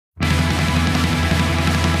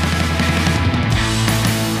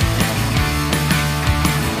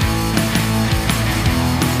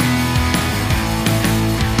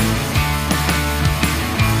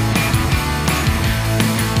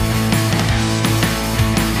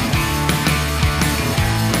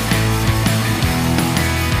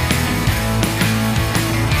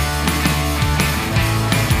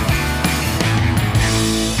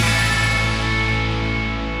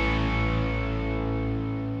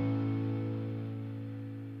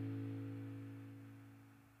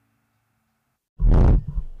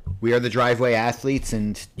we are the driveway athletes,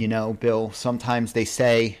 and Bill, sometimes they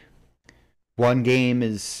say one game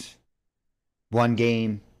is one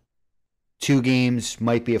game, 2 games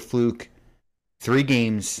might be a fluke, 3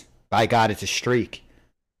 games, by God, it's a streak.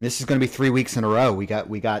 This is going to be 3 weeks in a row. We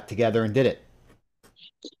got together and did it.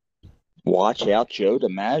 Watch out, Joe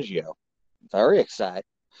DiMaggio. Very excited.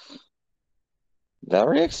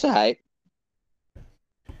 Very excited.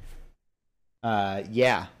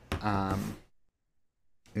 Yeah.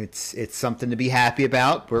 It's something to be happy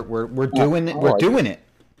about. We're doing it. We're doing it.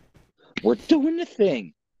 We're doing the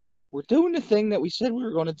thing. We're doing the thing that we said we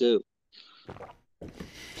were going to do.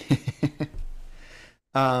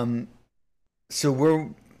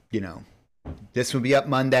 So this will be up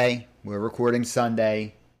Monday. We're recording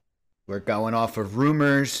Sunday. We're going off of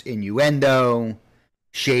rumors, innuendo,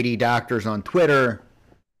 shady doctors on Twitter,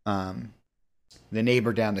 the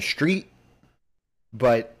neighbor down the street.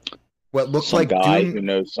 But what looks some like guy doom, who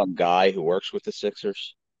knows some guy who works with the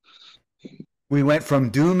Sixers. We went from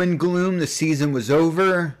doom and gloom, the season was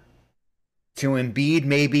over, to Embiid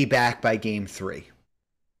may be back by Game 3.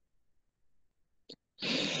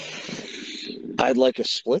 I'd like a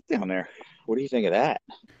split down there. What do you think of that?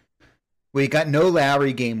 We got no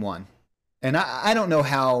Lowry Game 1. And I don't know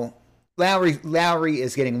how Lowry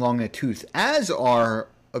is getting long in the tooth, as are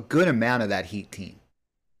a good amount of that Heat team.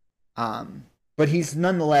 But he's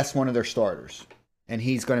nonetheless one of their starters, and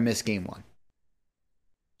he's going to miss Game 1.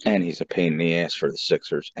 And he's a pain in the ass for the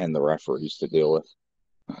Sixers and the referees to deal with.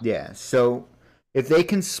 Yeah, so if they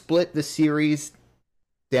can split the series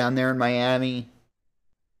down there in Miami,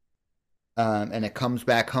 and it comes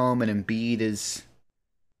back home and Embiid is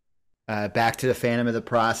back to the Phantom of the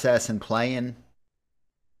process and playing,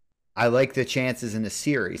 I like the chances in the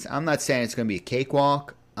series. I'm not saying it's going to be a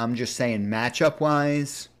cakewalk. I'm just saying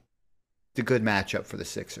matchup-wise, it's a good matchup for the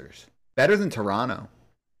Sixers. Better than Toronto.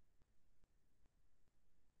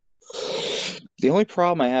 The only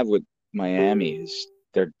problem I have with Miami is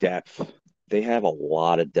their depth. They have a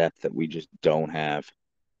lot of depth that we just don't have.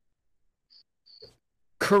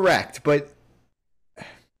 Correct, but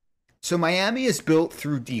so Miami is built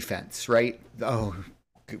through defense, right? Oh,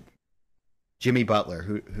 Jimmy Butler,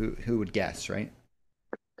 who would guess, right?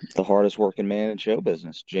 The hardest working man in show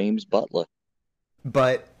business, James Butler.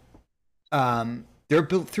 But they're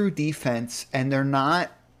built through defense, and they're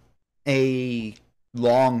not a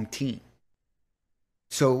long team.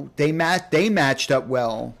 So they matched up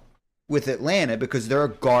well with Atlanta because they're a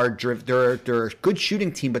guard driven. They're a good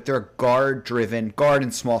shooting team, but they're a guard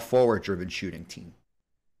and small forward driven shooting team.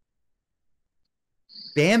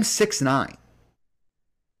 Bam's 6'9".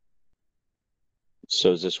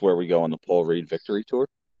 So is this where we go on the Paul Reed victory tour?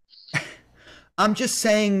 I'm just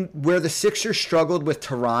saying where the Sixers struggled with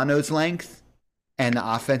Toronto's length and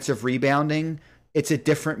the offensive rebounding, it's a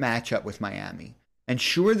different matchup with Miami. And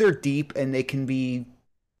sure, they're deep and they can be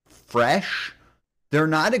fresh. They're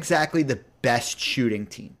not exactly the best shooting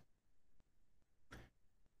team.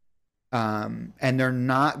 And they're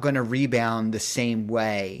not going to rebound the same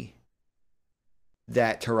way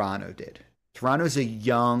that Toronto did. Toronto's a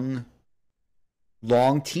young,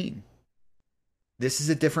 long team. This is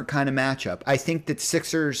a different kind of matchup. I think that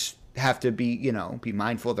Sixers have to be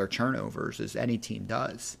mindful of their turnovers, as any team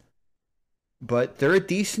does. But they're a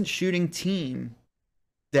decent shooting team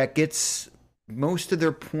that gets most of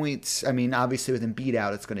their points. I mean, obviously with Embiid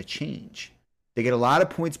out, it's going to change. They get a lot of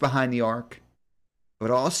points behind the arc,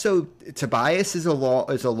 but also Tobias is a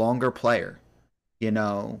longer player.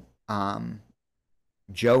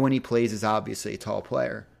 Joe, when he plays, is obviously a tall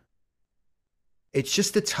player. It's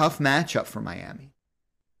just a tough matchup for Miami.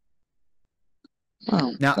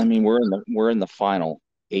 Well, now, I mean, we're in the final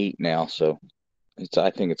 8 now, so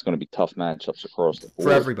I think it's going to be tough matchups across the board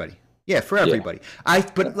for everybody. Yeah, for everybody. Yeah.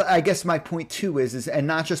 I guess my point too is, and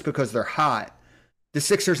not just because they're hot, the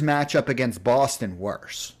Sixers match up against Boston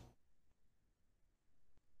worse.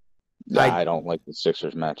 I don't like the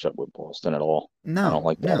Sixers match up with Boston at all. No, I don't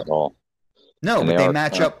like that at all. No, but they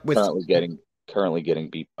match up with currently getting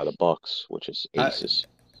beat by the Bucks, which is aces.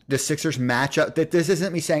 The Sixers match up. This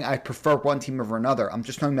isn't me saying I prefer one team over another. I'm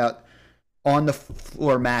just talking about on the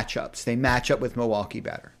floor matchups. They match up with Milwaukee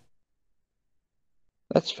better.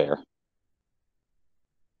 That's fair.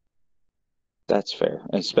 That's fair,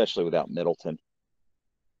 especially without Middleton.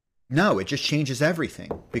 No, it just changes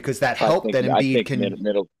everything because that help that Embiid can.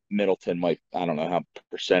 Middleton might. I don't know how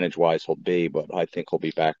percentage-wise he'll be, but I think he'll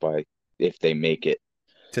be back by if they make it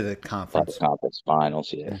to the conference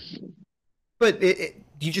finals. Yeah. But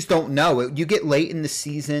you just don't know. You get late in the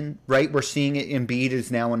season, right? We're seeing it. Embiid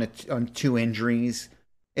is now on 2 injuries.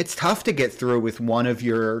 It's tough to get through with one of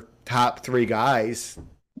your top 3 guys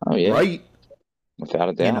Oh yeah, right? without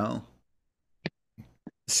a You doubt. know,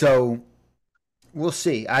 so we'll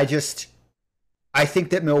see. I think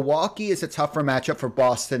that Milwaukee is a tougher matchup for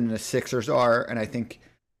Boston than the Sixers are, and I think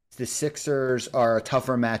the Sixers are a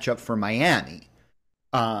tougher matchup for Miami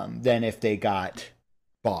than if they got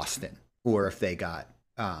Boston or if they got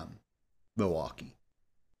Milwaukee.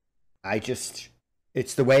 I just,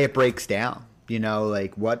 it's the way it breaks down. You know,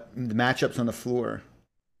 like what the matchups on the floor.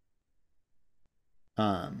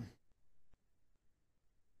 Um,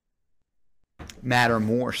 Matter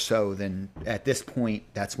more so than at this point.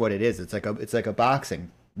 That's what it is. It's like a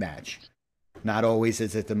boxing match. Not always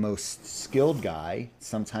is it the most skilled guy.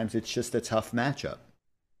 Sometimes it's just a tough matchup.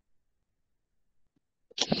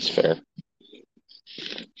 That's fair.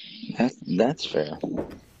 That's fair.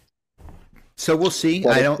 So we'll see.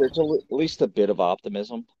 But I don't. there's at least a bit of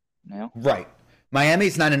optimism now. Right.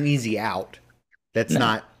 Miami's not an easy out. That's No,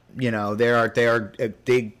 not. You know, they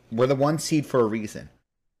were the one seed for a reason.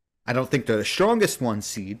 I don't think they're the strongest one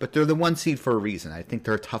seed, but they're the one seed for a reason. I think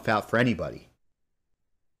they're a tough out for anybody,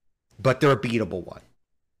 but they're a beatable one.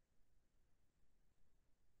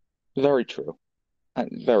 very true.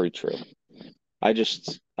 Very true.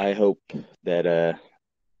 I hope that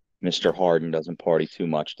Mr. Harden doesn't party too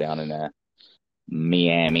much down in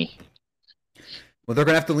Miami. Well, they're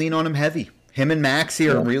going to have to lean on him heavy. Him and Maxi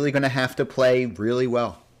are Yeah. really going to have to play really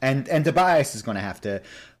well, and Tobias is going to have to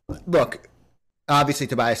look. Obviously,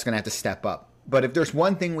 Tobias is going to have to step up. But if there's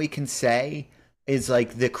one thing we can say is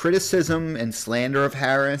like the criticism and slander of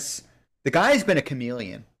Harris, the guy's been a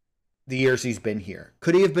chameleon the years he's been here.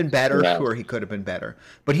 Could he have been better? Yeah. Sure, he could have been better.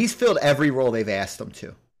 But he's filled every role they've asked him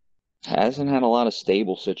to. Hasn't had a lot of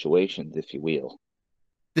stable situations, if you will.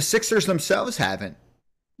 The Sixers themselves haven't.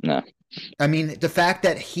 No, I mean, the fact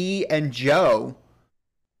that he and Joe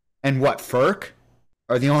and what, Furk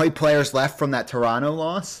are the only players left from that Toronto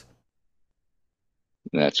loss.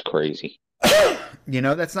 that's crazy. You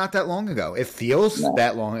know, that's not that long ago. It feels No,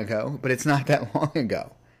 that long ago, but it's not that long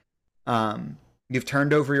ago. You've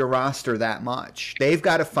turned over your roster that much. They've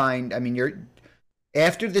got to find. I mean, you're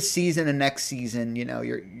after this season and next season. You know,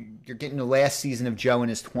 you're getting the last season of Joe in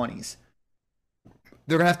his 20s.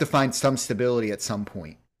 They're gonna have to find some stability at some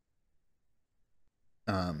point.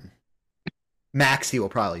 Maxi will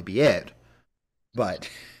probably be it, but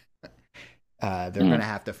they're gonna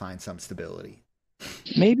have to find some stability.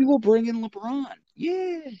 maybe we'll bring in LeBron.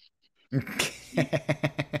 Yeah.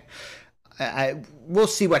 We'll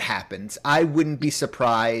see what happens. I wouldn't be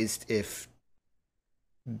surprised if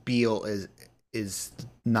Beal is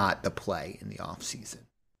not the play in the offseason.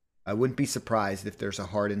 I wouldn't be surprised if there's a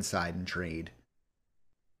hard inside and trade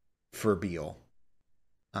for Beal.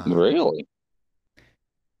 Really?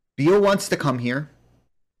 Beal wants to come here.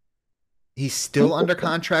 He's still under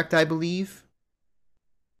contract, I believe.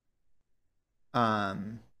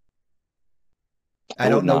 I I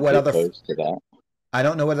don't would know not what be other opposed to that. I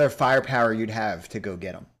don't know what other firepower you'd have to go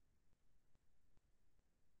get him.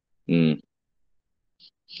 Hmm.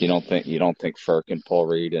 You don't think Furk and Paul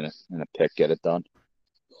Reed and a pick get it done?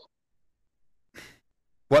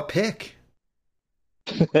 What pick?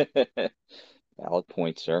 Valid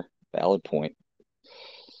point, sir. Valid point.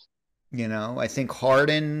 You know, I think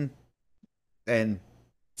Harden and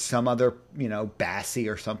some other, Bassie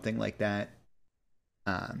or something like that,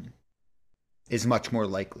 um, is much more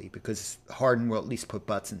likely because Harden will at least put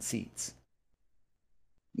butts in seats.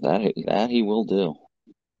 That he will do.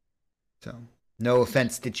 So, no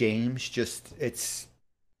offense to James, just it's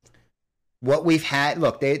what we've had.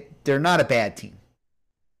 Look, they're not a bad team.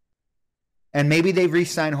 And maybe they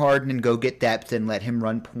re-sign Harden and go get depth and let him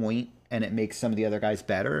run point and it makes some of the other guys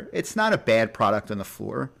better. It's not a bad product on the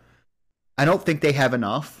floor. I don't think they have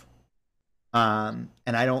enough. And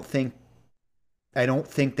I don't think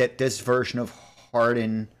that this version of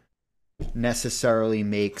Harden necessarily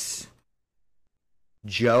makes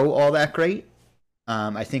Joe all that great.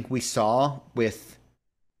 I think we saw with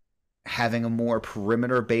having a more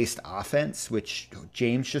perimeter-based offense, which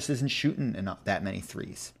James just isn't shooting that many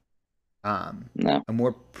threes. No. A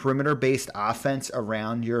more perimeter-based offense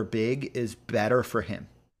around your big is better for him.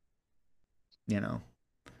 You know,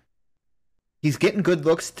 he's getting good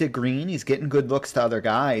looks to Green. He's getting good looks to other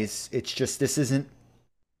guys. It's just this isn't.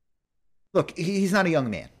 Look, he's not a young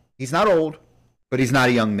man. He's not old, but he's not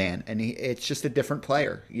a young man, and it's just a different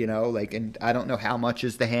player. You know, like, and I don't know how much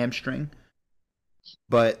is the hamstring,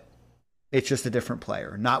 but it's just a different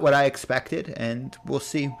player. Not what I expected, and we'll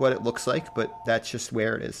see what it looks like. But that's just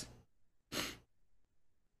where it is.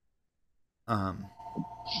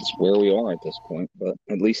 It's where we are at this point, but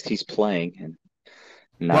at least he's playing and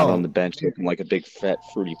not Well, on the bench looking like a big fat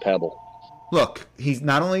fruity pebble. look, he's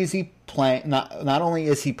not only is he playing, not only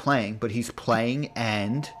is he playing, but he's playing,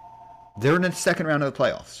 and they're in the second round of the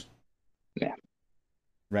playoffs. Yeah.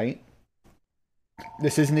 Right.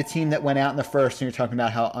 This isn't a team that went out in the first, and you're talking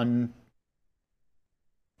about how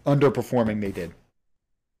underperforming they did.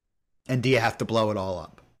 And do you have to blow it all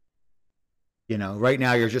up? You know, right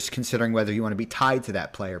now you're just considering whether you want to be tied to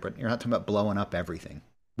that player, but you're not talking about blowing up everything.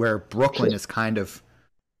 Where Brooklyn is kind of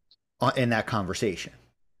in that conversation.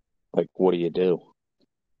 Like, what do you do?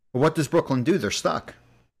 Well, what does Brooklyn do? They're stuck.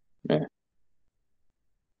 Yeah.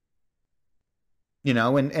 You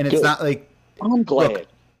know, and it's Good. not like... I'm glad. Look,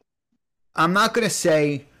 I'm not going to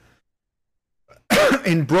say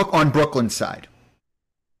on Brooklyn's side.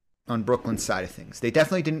 On Brooklyn's side of things. They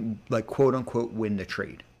definitely didn't, like, quote unquote, win the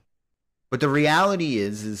trade. But the reality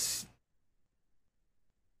is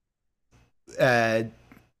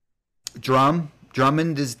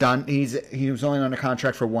Drummond is done. He was only on a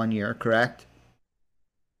contract for 1 year, correct?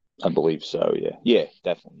 I believe so, yeah. Yeah,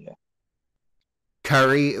 definitely, yeah.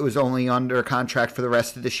 Curry was only under a contract for the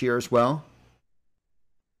rest of this year as well.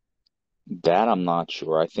 That I'm not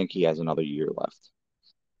sure. I think he has another year left.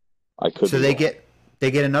 I could. So they get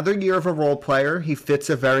another year of a role player. He fits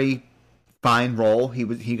a very fine role.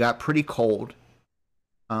 He got pretty cold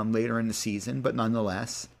later in the season, but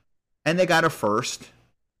nonetheless. And they got a first.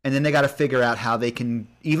 And then they got to figure out how they can,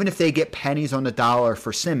 even if they get pennies on the dollar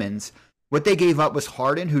for Simmons, what they gave up was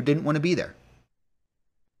Harden, who didn't want to be there.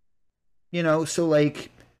 You know, so like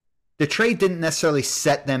the trade didn't necessarily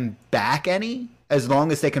set them back any, as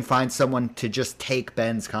long as they can find someone to just take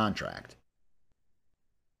Ben's contract.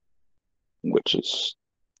 Which is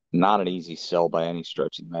not an easy sell by any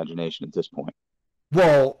stretch of the imagination at this point.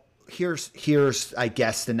 Well, here's I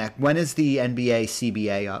guess the next. When is the NBA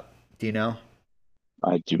CBA up? Do you know?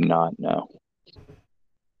 I do not know.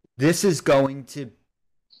 This is going to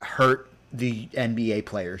hurt the NBA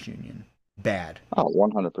Players Union bad. Oh,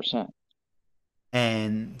 100%.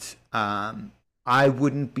 And I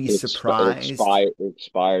wouldn't be surprised. It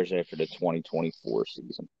expires after the 2024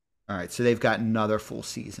 season. All right, so they've got another full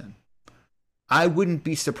season. I wouldn't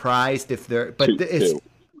be surprised if they're... But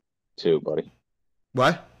Two, buddy.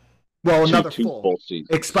 What? Well, another full season.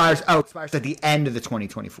 Expires at the end of the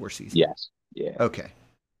 2024 season. Yes. Yeah. Okay.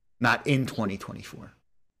 Not in 2024.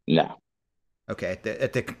 No. Okay,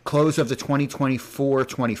 at the close of the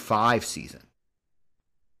 2024-25 season.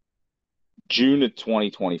 June of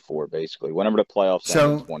 2024, basically. Whenever the playoffs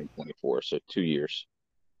end in 2024, so 2 years.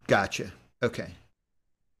 Gotcha. Okay.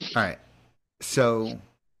 All right. So,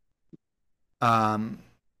 I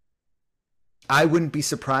wouldn't be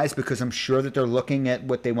surprised because I'm sure that they're looking at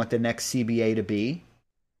what they want the next CBA to be.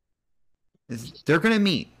 They're going to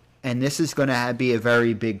meet, and this is going to be a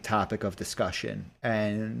very big topic of discussion.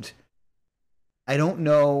 And I don't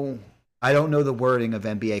know the wording of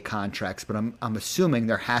NBA contracts, but I'm assuming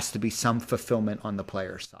there has to be some fulfillment on the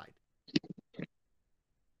player's side.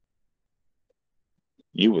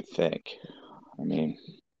 You would think. I mean,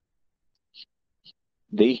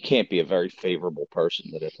 they can't be a very favorable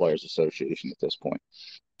person to the Players Association at this point.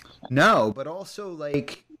 No, but also,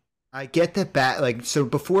 like, I get that so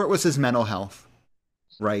before it was his mental health,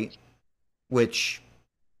 right? Which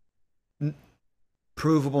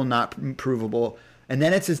provable, not provable. And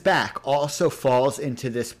then it's his back also falls into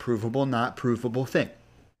this provable, not provable thing.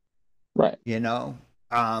 Right. You know?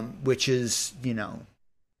 Which is, you know,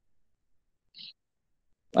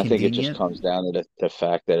 I think it just comes down to the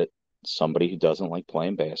fact that somebody who doesn't like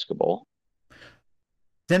playing basketball.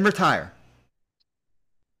 Then retire.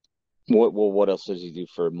 What else does he do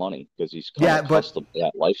for money? Because he's accustomed to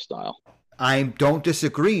that lifestyle. I don't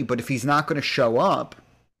disagree, but if he's not going to show up,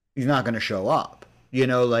 he's not going to show up. You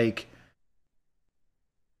know, like,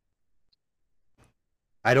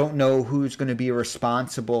 I don't know who's going to be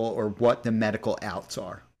responsible or what the medical outs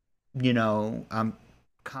are. You know,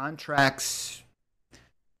 contracts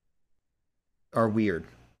are weird,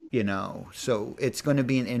 you know, so it's going to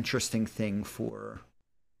be an interesting thing for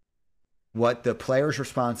what the player's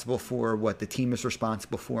responsible for, what the team is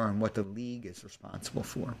responsible for, and what the league is responsible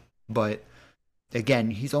for. But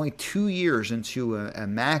again, he's only 2 years into a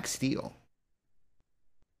max deal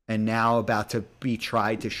and now about to be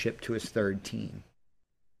tried to ship to his third team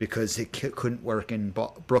because it couldn't work in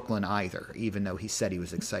Brooklyn either, even though he said he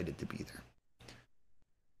was excited to be there.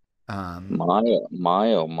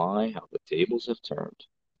 My, oh my, how the tables have turned.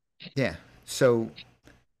 Yeah, so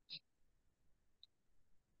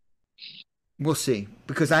we'll see.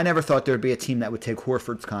 Because I never thought there would be a team that would take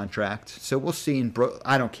Horford's contract. So we'll see.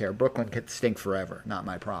 I don't care. Brooklyn could stink forever. Not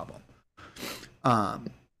my problem.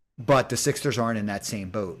 But the Sixers aren't in that same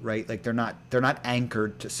boat, right? Like they're not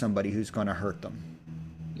anchored to somebody who's going to hurt them.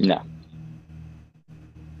 No,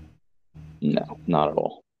 no, not at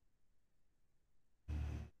all.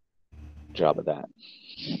 Job of that.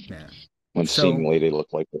 Yeah. When So, seemingly they look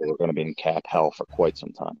like they were going to be in cap hell for quite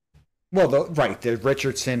some time. well, the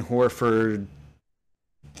Richardson, Horford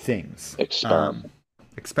things. Experiment.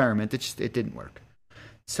 Experiment. It didn't work.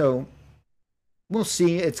 So we'll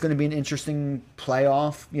see. It's going to be an interesting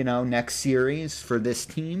playoff, next series for this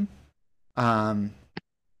team.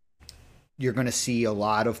 You're going to see a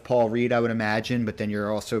lot of Paul Reed, I would imagine, but then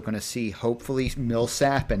you're also going to see, hopefully,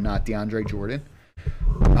 Millsap and not DeAndre Jordan.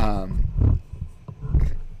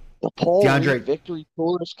 The Paul DeAndre Reed victory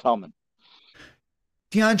tour is coming.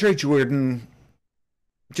 DeAndre Jordan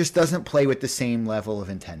just doesn't play with the same level of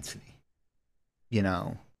intensity.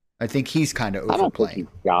 I think he's kind of I don't think overplaying. he's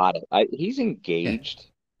got it. He's engaged.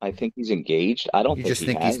 Yeah. I think he's engaged. I don't You think just he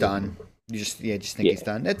think has he's it. done. You just think he's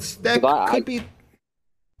done. That 'Cause could be.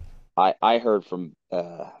 I heard from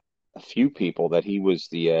a few people that he was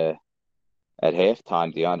the at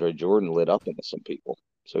halftime DeAndre Jordan lit up into some people.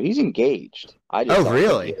 So he's engaged. I just Oh, don't think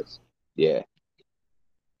really? he is. Yeah.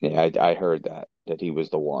 Yeah, I heard that he was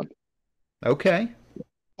the one Okay.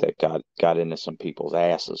 that got into some people's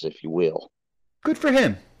asses, if you will. Good for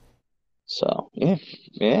him. So yeah,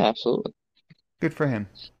 absolutely. Good for him.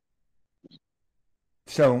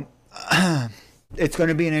 So it's going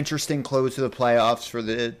to be an interesting close to the playoffs for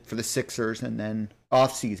the Sixers, and then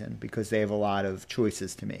off season because they have a lot of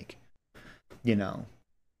choices to make.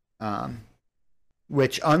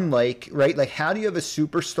 Which unlike right, like how do you have a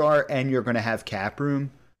superstar and you're going to have cap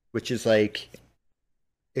room, which is like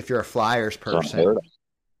if you're a Flyers person,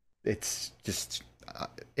 it's just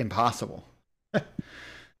impossible.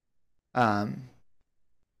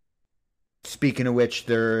 Speaking of which,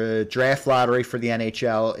 their draft lottery for the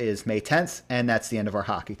NHL is May 10th, and that's the end of our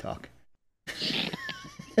hockey talk.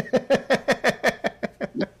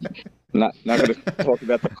 Not going to talk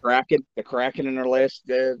about the Kraken in their last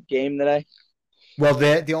game today. Well,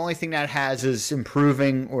 the only thing that has is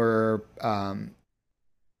improving or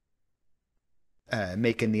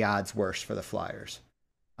making the odds worse for the Flyers.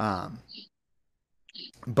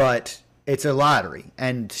 But it's a lottery,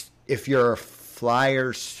 and if you're a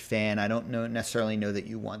Flyers fan, I don't necessarily know that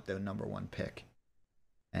you want the number one pick.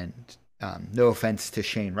 And no offense to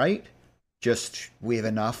Shane Wright, just we have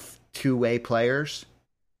enough two-way players.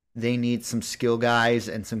 They need some skill guys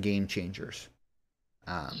and some game changers.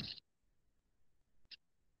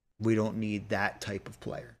 We don't need that type of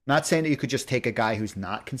player. Not saying that you could just take a guy who's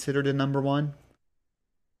not considered a number one,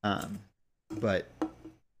 but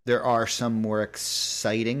there are some more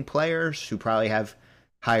exciting players who probably have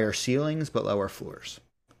higher ceilings but lower floors.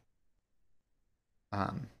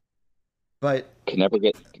 But can never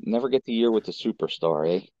get the year with the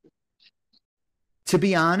superstar, eh? To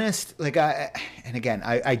be honest, like I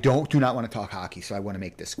do not want to talk hockey, so I want to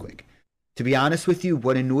make this quick. To be honest with you,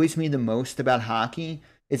 what annoys me the most about hockey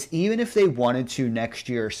is even if they wanted to next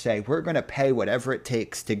year say we're going to pay whatever it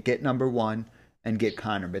takes to get number one and get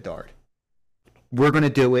Connor Bedard. We're going to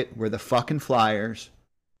do it. We're the fucking Flyers.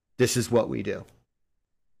 This is what we do.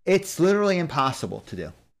 It's literally impossible to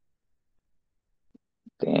do.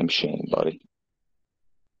 Damn shame, buddy.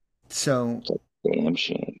 So it's a damn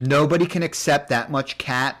shame. Nobody can accept that much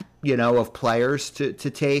cap, of players to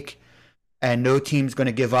take, and no team's going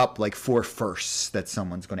to give up like 4 firsts that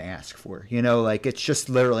someone's going to ask for. Like it's just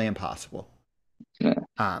literally impossible. Yeah.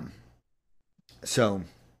 So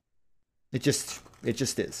it just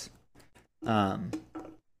is. And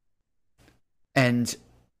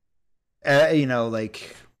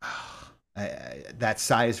that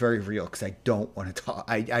sigh is very real because I don't want to talk.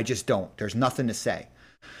 I just don't. There's nothing to say.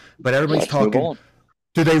 But everybody's talking.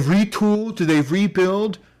 Do they retool? Do they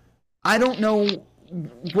rebuild? I don't know.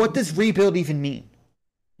 What does rebuild even mean?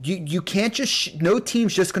 You can't just. No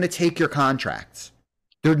team's just going to take your contracts.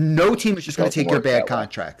 No team is just going to take your bad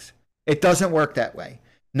contracts. It doesn't work that way.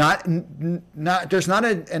 Not. There's not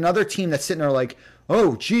another team that's sitting there like,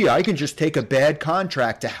 oh, gee, I can just take a bad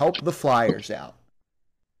contract to help the Flyers out.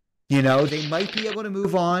 They might be able to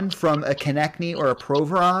move on from a Konechny or a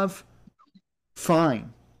Provorov.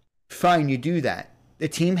 Fine, you do that. The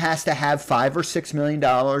team has to have $5 or $6 million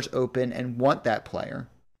open and want that player,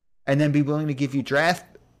 and then be willing to give you draft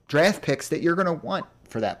picks that you're going to want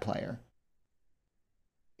for that player.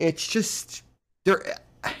 It's just there.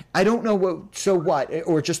 I don't know what. So what?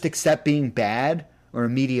 Or just accept being bad or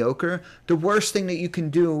mediocre. The worst thing that you can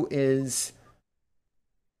do is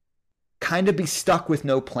kind of be stuck with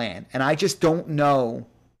no plan. And I just don't know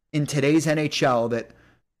in today's NHL that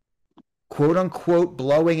quote unquote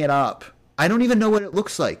blowing it up. I don't even know what it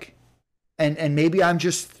looks like. And maybe I'm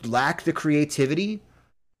just lack the creativity.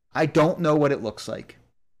 I don't know what it looks like.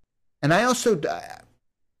 And I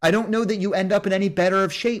don't know that you end up in any better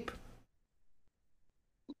of shape.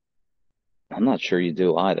 I'm not sure you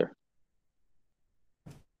do either.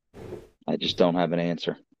 I just don't have an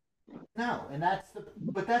answer. No, and that's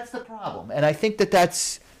the problem. And I think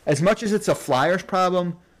that's as much as it's a Flyers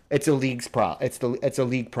problem, it's a league's problem. It's a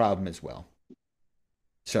league problem as well.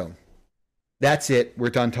 So that's it. We're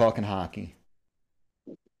done talking hockey.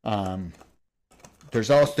 Something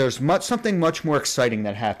much more exciting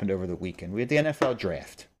that happened over the weekend. We had the NFL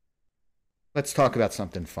draft. Let's talk about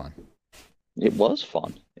something fun. It was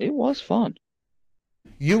fun. It was fun.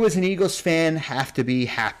 You as an Eagles fan have to be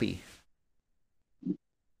happy.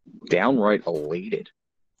 Downright elated,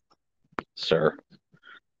 sir.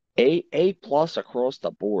 A plus across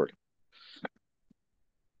the board.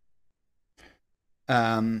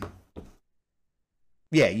 Yeah,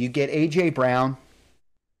 you get AJ Brown.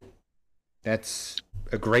 That's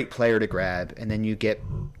a great player to grab, and then you get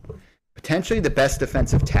potentially the best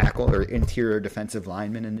defensive tackle or interior defensive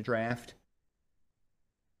lineman in the draft.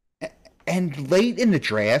 And late in the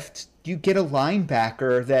draft, you get a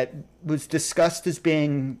linebacker that was discussed as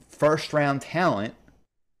being first-round talent,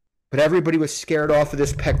 but everybody was scared off of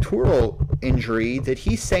this pectoral injury that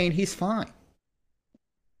he's saying he's fine.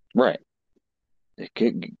 Right. It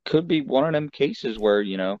could be one of them cases where,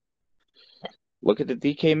 look at the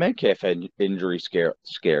DK Metcalf injury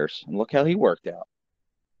scares and look how he worked out.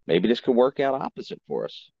 Maybe this could work out opposite for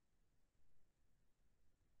us.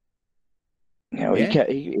 Yeah.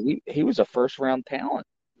 He was a first round talent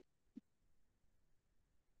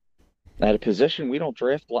at a position we don't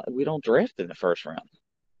draft in the first round.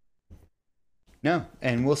 No,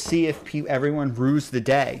 and we'll see if everyone rues the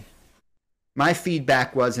day. My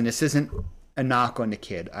feedback was, and this isn't a knock on the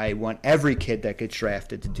kid. I want every kid that gets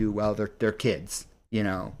drafted to do well. They're kids,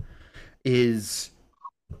 is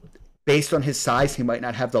based on his size, he might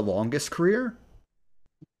not have the longest career,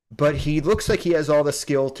 but he looks like he has all the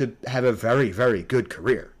skill to have a very, very good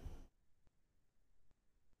career.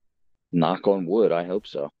 Knock on wood, I hope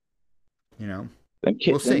so. Them kids,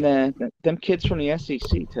 we'll see. Them kids from the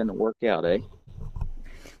SEC tend to work out, eh?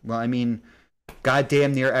 Well, I mean,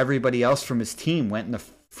 goddamn near everybody else from his team went in the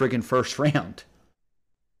friggin' first round.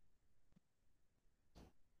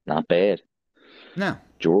 Not bad. No.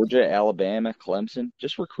 Georgia, Alabama, Clemson,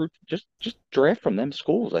 just recruit, just draft from them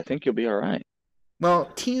schools. I think you'll be all right. Well,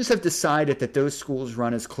 teams have decided that those schools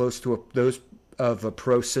run as close to those of a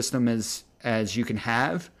pro system as you can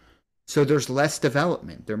have, so there's less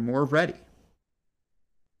development. They're more ready.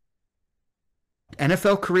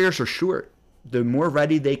 NFL careers are short. The more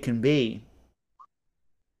ready they can be,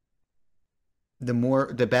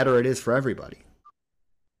 the better it is for everybody.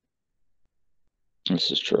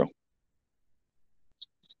 This is true.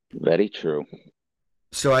 Very true.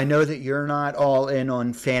 So I know that you're not all in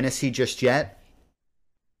on fantasy just yet.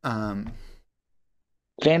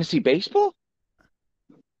 Fantasy baseball?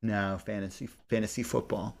 No, fantasy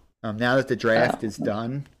football. Now that the draft is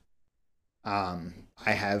done, I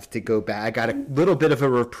have to go back. I got a little bit of a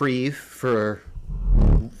reprieve from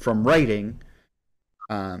writing.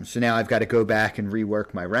 So now I've got to go back and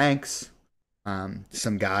rework my ranks.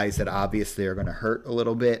 Some guys that obviously are going to hurt a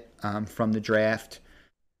little bit from the draft.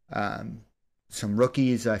 Some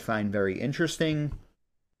rookies I find very interesting.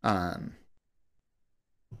 So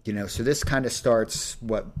this kind of starts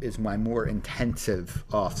what is my more intensive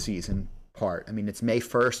off-season part. I mean, it's May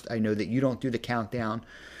 1st. I know that you don't do the countdown,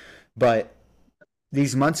 but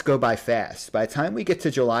these months go by fast. By the time we get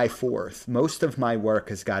to July 4th, most of my work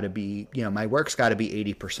has got to be, my work's got to be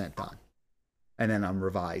 80% done. And then I'm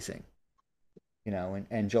revising.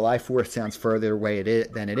 And July 4th sounds further away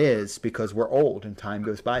than it is because we're old and time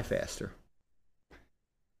goes by faster.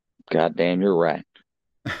 God damn, you're right.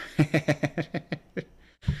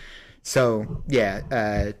 So,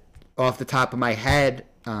 yeah, off the top of my head,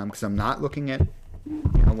 because I'm not looking at,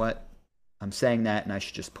 you know what? I'm saying that and I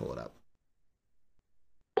should just pull it up.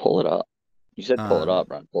 Pull it up. You said pull it up,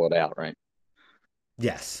 right? Pull it out, right?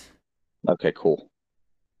 Yes. Okay, cool.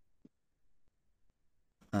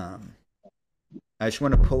 I just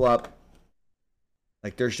want to pull up,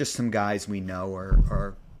 there's just some guys we know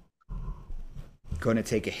are going to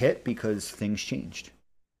take a hit because things changed.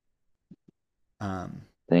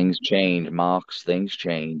 Things change, Mox. Things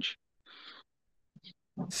change.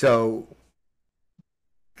 So,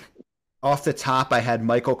 off the top, I had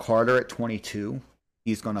Michael Carter at 22.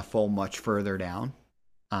 He's going to fall much further down.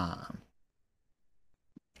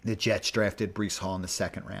 The Jets drafted Breece Hall in the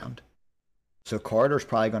second round. So Carter's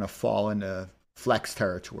probably going to fall into flex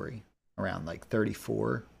territory around like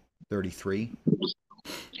 34, 33.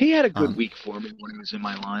 He had a good week for me when he was in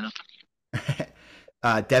my lineup.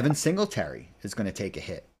 Devin Singletary is going to take a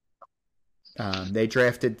hit. They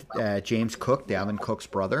drafted James Cook, Dalvin Cook's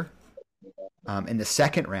brother, in the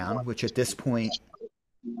second round, which at this point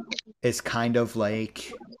is kind of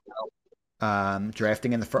like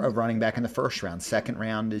drafting a running back in the first round. Second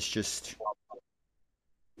round is just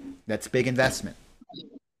that's big investment.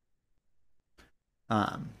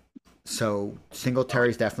 So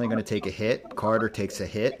Singletary's definitely going to take a hit. Carter takes a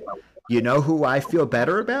hit. You know who I feel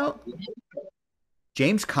better about?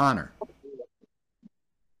 James Conner.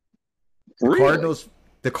 Really?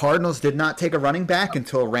 The Cardinals did not take a running back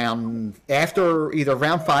until after either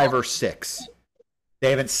round 5 or 6. They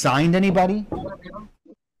haven't signed anybody.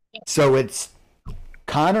 So it's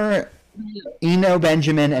Conner, Eno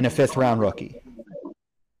Benjamin, and a 5th round rookie.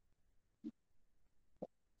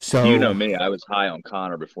 So you know me, I was high on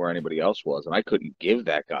Connor before anybody else was, and I couldn't give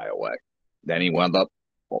that guy away. Then he wound up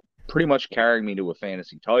pretty much carrying me to a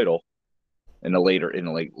fantasy title in the later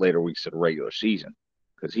weeks of the regular season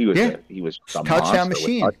because he was a touchdown monster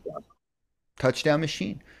machine. with touchdowns. Touchdown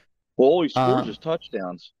machine. Well, all he scores is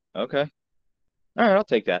touchdowns. Okay, all right, I'll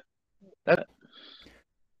take that.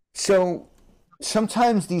 So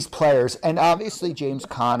sometimes these players, and obviously James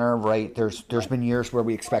Conner, right? There's been years where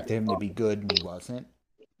we expected him to be good and he wasn't.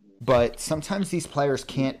 But sometimes these players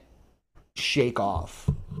can't shake off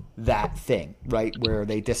that thing, right? Where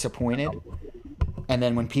they disappointed. And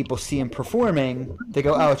then when people see him performing, they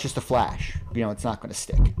go, oh, it's just a flash. You know, it's not going to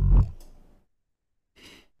stick.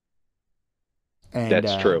 And,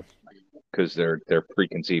 that's true. Because their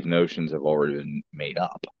preconceived notions have already been made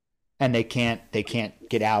up. And they can't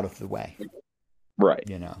get out of the way. Right.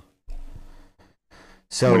 You know.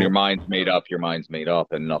 So when your mind's made up,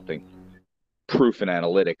 and nothing. Proof and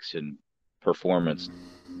analytics and performance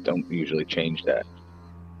don't usually change that.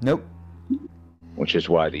 Nope. Which is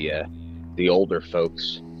why the older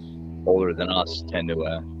folks, older than us, tend to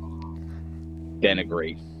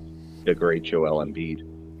denigrate the great Joel Embiid.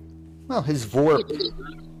 Well, his VORP.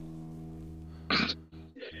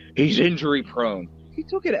 He's injury prone. He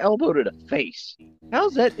took an elbow to the face.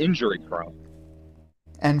 How's that injury prone?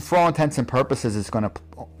 And for all intents and purposes, is going to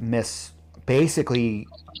miss basically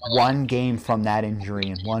one game from that injury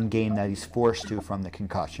and one game that he's forced to from the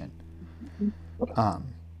concussion.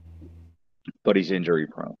 But he's injury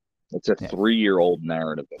prone. It's a 3-year-old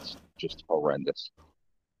narrative that's just horrendous.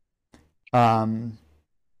 I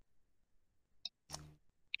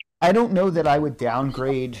don't know that I would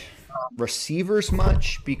downgrade receivers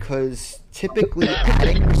much because typically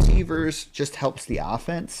adding receivers just helps the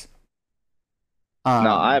offense. No,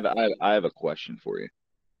 I have a question for you.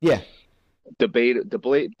 Yeah.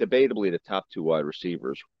 Debatably, the top 2 wide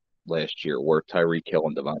receivers last year were Tyreek Hill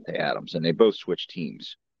and Davante Adams, and they both switched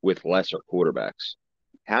teams with lesser quarterbacks.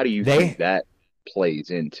 How do you think that plays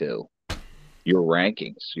into your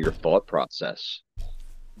rankings, your thought process?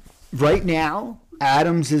 Right now,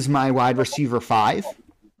 Adams is my wide receiver 5,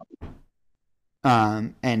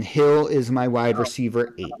 and Hill is my wide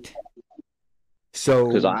receiver 8. So,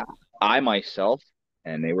 because I myself,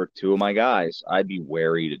 and they were 2 of my guys, I'd be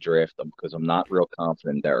wary to draft them because I'm not real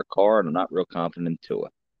confident in Derek Carr and I'm not real confident in Tua.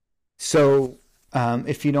 So,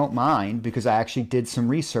 if you don't mind, because I actually did some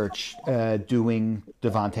research doing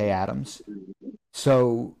Davante Adams.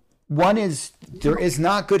 So, one is there is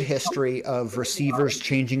not good history of receivers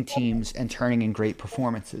changing teams and turning in great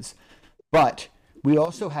performances. But we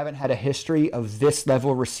also haven't had a history of this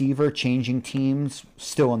level receiver changing teams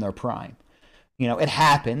still in their prime. You know, it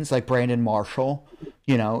happens, like Brandon Marshall.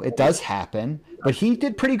 You know, it does happen, but he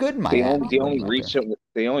did pretty good in Miami. The only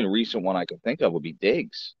recent one I could think of would be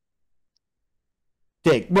Diggs.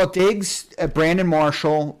 Diggs, Brandon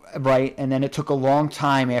Marshall, right, and then it took a long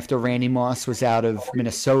time after Randy Moss was out of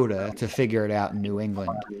Minnesota to figure it out in New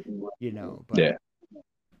England. You know, but, yeah.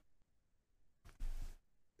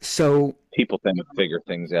 So people tend to figure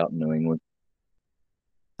things out in New England.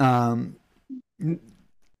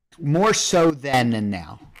 More so then than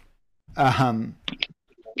now.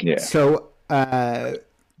 Yeah. So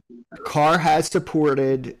Carr has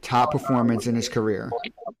supported top performance in his career.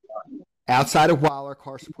 Outside of Waller,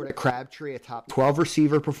 Carr supported Crabtree, a top 12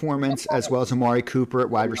 receiver performance, as well as Amari Cooper at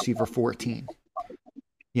wide receiver 14.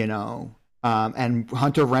 You know, and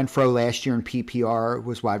Hunter Renfrow last year in PPR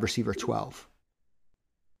was wide receiver 12.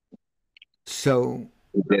 So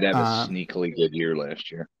he did have a sneakily good year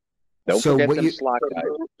last year. Don't forget the slot guys,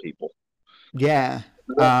 people. Yeah.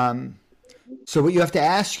 So what you have to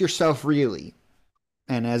ask yourself really,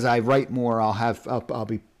 and as I write more, I'll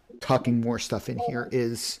be tucking more stuff in here,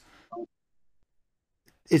 is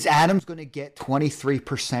Adams going to get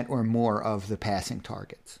 23% or more of the passing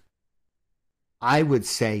targets? I would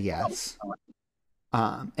say yes.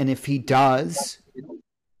 And if he does,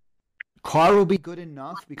 Carr will be good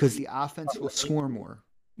enough because the offense will score more.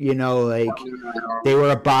 You know, like they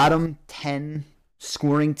were a bottom 10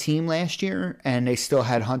 scoring team last year, and they still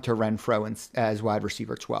had Hunter Renfrow as wide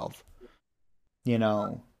receiver 12. You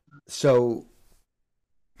know, so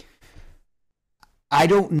I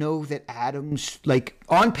don't know that Adams, like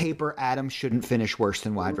on paper, Adams shouldn't finish worse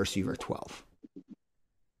than wide receiver 12.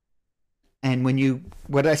 And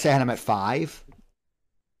what did I say? I had him at 5?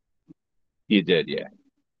 You did, yeah.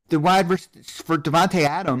 For Davante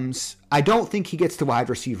Adams, I don't think he gets to wide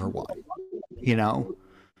receiver 1. You know,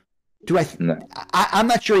 No. I'm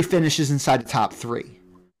not sure he finishes inside the top 3.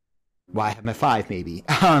 Well, I have him at 5 maybe.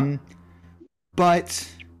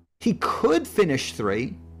 But he could finish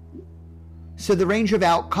 3. So the range of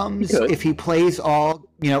outcomes, if he plays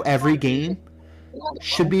every game,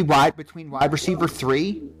 should be between wide receiver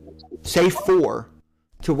 3, say 4,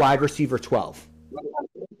 to wide receiver 12.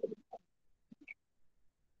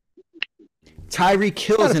 Tyreek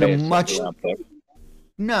Hill's in a much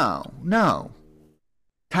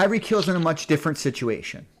Tyreek Hill's in a much different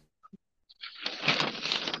situation.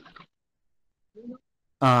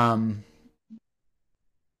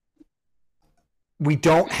 We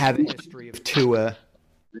don't have a history of Tua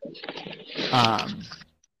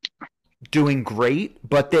doing great,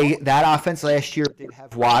 but that offense last year did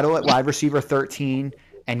have Waddle at wide receiver 13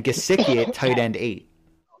 and Gesicki at tight end 8.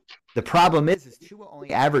 The problem is Tua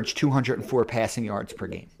only averaged 204 passing yards per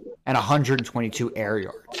game and 122 air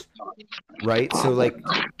yards, right? So, like,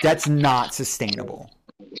 that's not sustainable.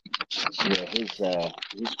 Yeah,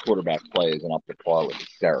 his quarterback play isn't up to par with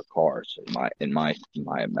Derek Carr's in my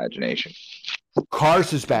imagination.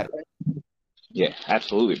 Carr's is better. Yeah,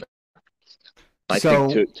 absolutely. I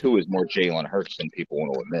think Tua is more Jalen Hurts than people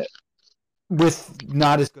want to admit. With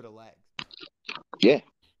not as good a leg. Yeah.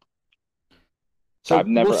 So I've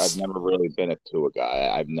never really been a Tua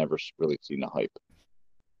guy. I've never really seen the hype.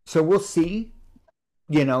 So we'll see.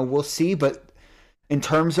 We'll see. But in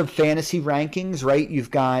terms of fantasy rankings, right,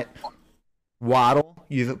 you've got Waddle,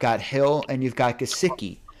 you've got Hill, and you've got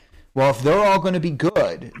Gesicki. Well, if they're all going to be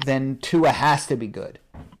good, then Tua has to be good.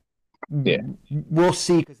 Yeah. We'll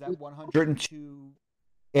see, because that 102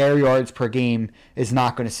 air yards per game is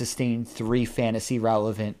not going to sustain 3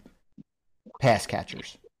 fantasy-relevant pass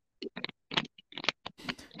catchers.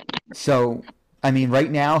 So, I mean, right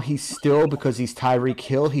now he's still, because he's Tyreek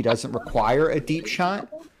Hill, he doesn't require a deep shot.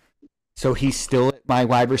 So he's still at my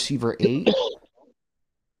wide receiver 8.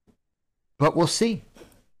 But we'll see.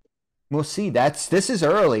 We'll see. This is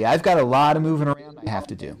early. I've got a lot of moving around I have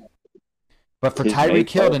to do. But for Tyreek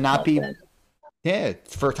Hill to not be,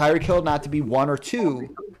 for Tyreek Hill not to be 1 or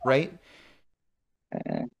 2, right?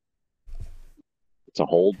 It's a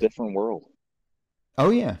whole different world.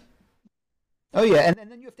 Oh yeah. And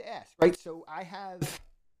then you have to ask, right? So I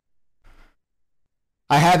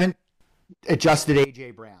haven't adjusted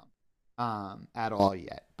AJ Brown at all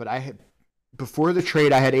yet, but before the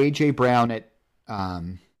trade I had AJ Brown at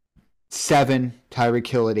 7, Tyreek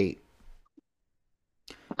Hill at 8.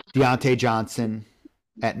 Deontay Johnson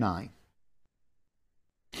at 9.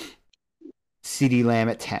 CeeDee Lamb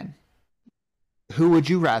at 10. Who would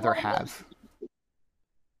you rather have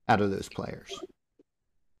out of those players?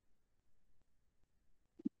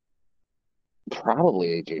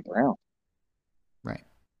 Probably AJ Brown.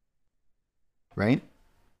 Right?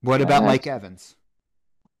 What about Mike Evans?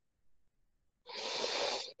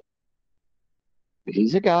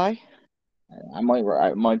 He's a guy. I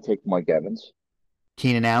might take Mike Evans.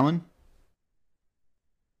 Keenan Allen?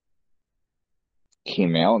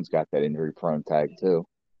 Keenan Allen's got that injury-prone tag, too.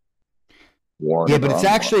 Yeah, but it's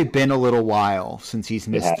actually been a little while since he's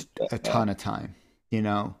missed a ton of time,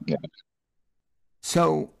 Yeah.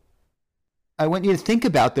 So I want you to think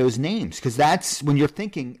about those names, because that's when you're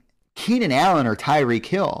thinking Keenan Allen or Tyreek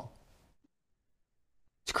Hill.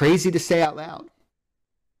 It's crazy to say out loud.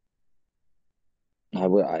 I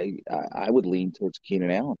would lean towards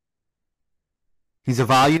Keenan Allen. He's a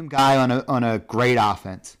volume guy on a great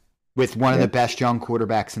offense with one of the best young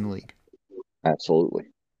quarterbacks in the league. Absolutely.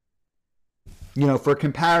 For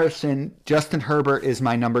comparison, Justin Herbert is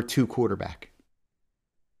my number 2 quarterback.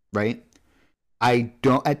 Right?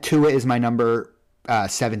 Tua is my number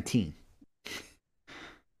 17.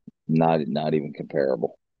 Not even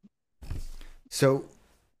comparable. So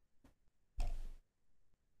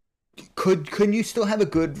couldn't you still have a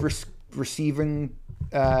good receiving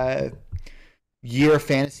year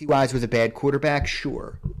fantasy wise with a bad quarterback,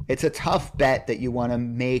 sure. It's a tough bet that you want to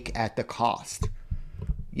make at the cost.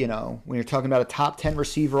 You know, when you're talking about a top 10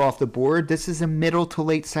 receiver off the board, this is a middle to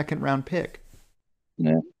late second round pick.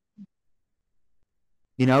 Yeah.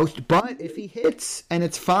 You know, but if he hits and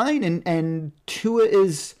it's fine, and Tua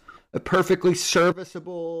is a perfectly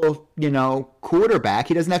serviceable, you know, quarterback,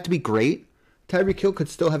 he doesn't have to be great. Tyreek Hill could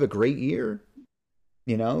still have a great year.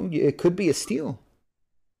 You know, it could be a steal.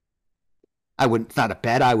 It's not a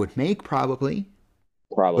bet I would make, probably,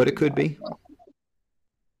 but it could be.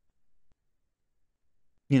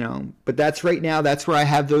 You know, but that's right now, that's where I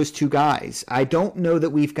have those two guys. I don't know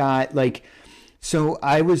that we've got, like, so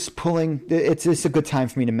I was pulling, it's a good time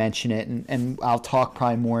for me to mention it, and I'll talk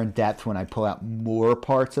probably more in depth when I pull out more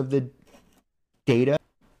parts of the data.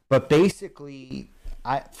 But basically,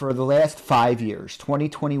 for the last 5 years,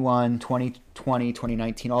 2021, 2020,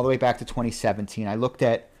 2019, all the way back to 2017, I looked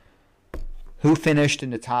at who finished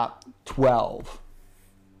in the top 12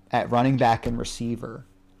 at running back and receiver,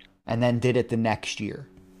 and then did it the next year.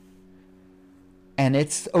 And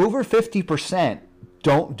it's over 50%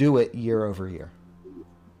 don't do it year over year.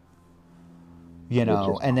 You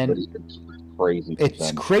know, and then crazy.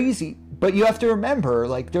 It's crazy, but you have to remember,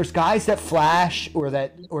 like, there's guys that flash or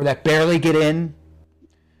that barely get in.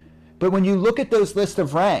 But when you look at those list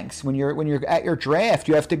of ranks, when you're at your draft,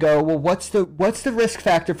 you have to go, well, what's the risk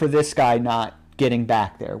factor for this guy not getting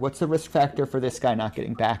back there? What's the risk factor for this guy not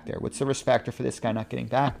getting back there? What's the risk factor for this guy not getting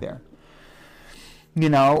back there? You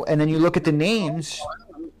know, and then you look at the names.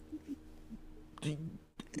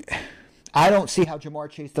 I don't see how Jamar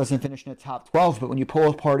Chase doesn't finish in the top 12, but when you pull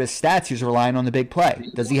apart his stats, he's relying on the big play.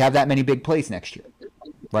 Does he have that many big plays next year?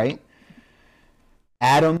 Right?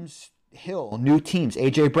 Adams, Hill, new teams.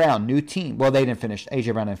 A.J. Brown, new team. Well, they didn't finish.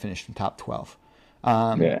 A.J. Brown didn't finish in top 12.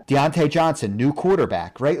 Deontay Johnson, new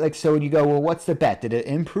quarterback, right? Like, so you go, well, what's the bet? Did it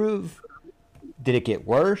improve? Did it get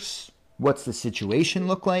worse? What's the situation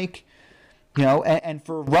look like? You know, and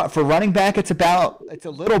for running back, it's a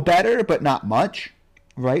little better, but not much,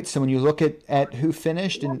 right? So when you look at who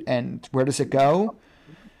finished and where does it go,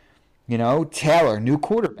 you know, Taylor, new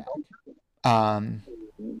quarterback.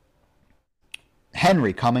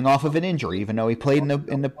 Henry coming off of an injury, even though he played in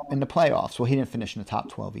the playoffs. Well, he didn't finish in the top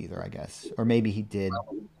 12 either, I guess, or maybe he did,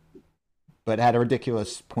 but had a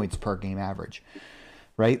ridiculous points per game average,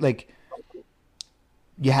 right? Like,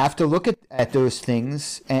 you have to look at those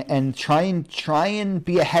things and try and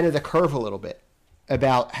be ahead of the curve a little bit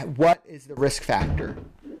about what is the risk factor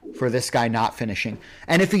for this guy not finishing.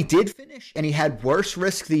 And if he did finish and he had worse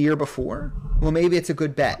risk the year before, well, maybe it's a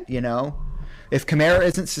good bet, you know? If Kamara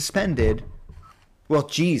isn't suspended, well,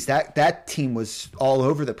 geez, that team was all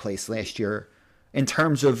over the place last year in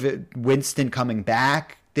terms of Winston coming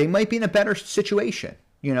back. They might be in a better situation,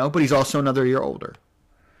 you know, but he's also another year older.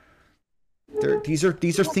 These are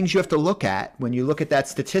things you have to look at when you look at that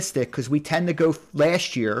statistic, because we tend to go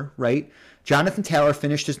last year, right? Jonathan Taylor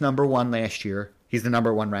finished as number one last year. He's the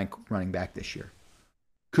number one ranked running back this year.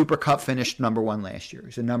 Cooper Kupp finished number one last year.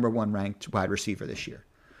 He's the number one ranked wide receiver this year.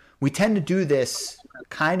 We tend to do this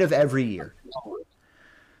kind of every year.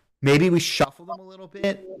 Maybe we shuffle them a little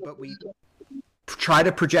bit, but we try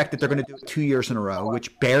to project that they're going to do it 2 years in a row,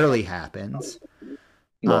 which barely happens.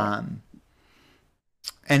 Yeah.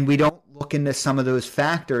 And we don't look into some of those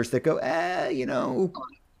factors that go, you know,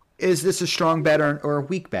 is this a strong bet or a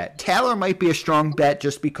weak bet? Taylor might be a strong bet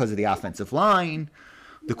just because of the offensive line.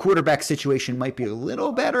 The quarterback situation might be a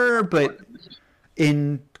little better, but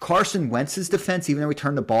in Carson Wentz's defense, even though he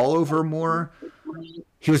turned the ball over more,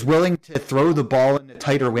 he was willing to throw the ball into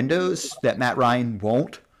tighter windows that Matt Ryan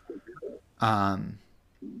won't.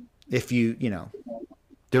 If you know,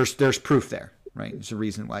 there's proof there, right? There's a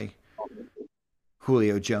reason why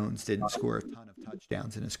Julio Jones didn't score a ton of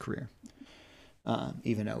touchdowns in his career,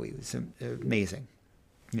 even though he was amazing,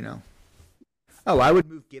 you know. Oh, I would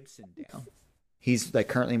move Gibson down. He's like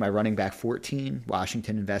currently my running back 14.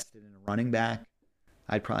 Washington invested in a running back.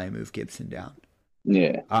 I'd probably move Gibson down.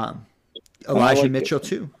 Yeah. Elijah Mitchell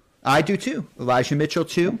too. I do too. Elijah Mitchell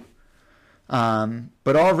too.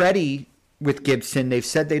 But already with Gibson, they've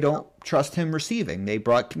said they don't trust him receiving. They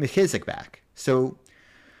brought McKissick back. So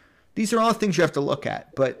these are all things you have to look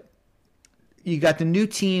at. But you got the new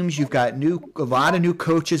teams. You've got a lot of new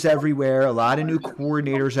coaches everywhere. A lot of new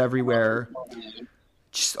coordinators everywhere.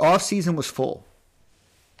 Just off season was full.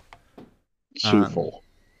 Too full.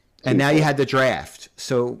 And now you had the draft.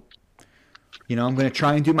 So, you know, I'm going to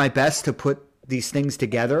try and do my best to put these things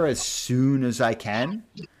together as soon as I can.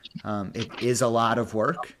 It is a lot of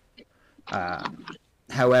work.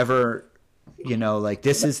 However, you know, like,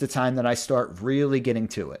 this is the time that I start really getting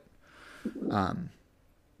to it.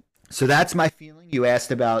 So that's my feeling. You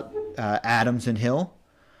asked about Adams and Hill.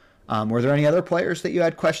 Were there any other players that you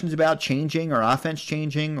had questions about changing or offense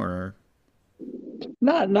changing or?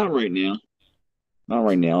 Not right now. Not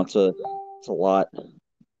right now. It's a lot.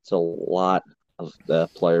 It's a lot of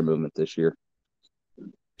player movement this year.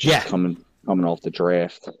 Just Yeah, coming off the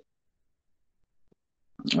draft.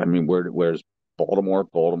 I mean, where's Baltimore?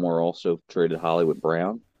 Baltimore also traded Hollywood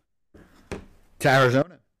Brown. to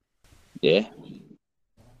Arizona. Yeah.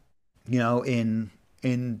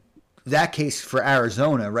 In that case for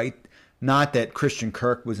Arizona, right? Not that Christian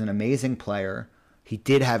Kirk was an amazing player. He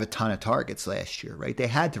did have a ton of targets last year, right? They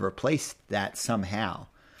had to replace that somehow.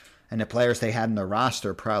 And the players they had in the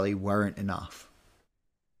roster probably weren't enough.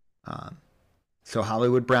 So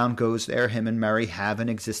Hollywood Brown goes there. Him and Murray have an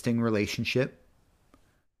existing relationship.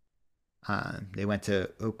 They went to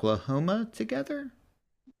Oklahoma together.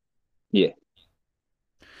 Yeah.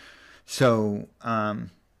 So,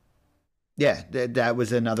 that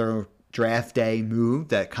was another draft day move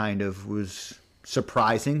that kind of was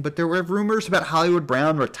surprising. But there were rumors about Hollywood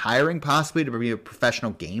Brown retiring possibly to be a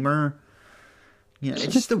professional gamer. It's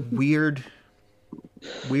just a weird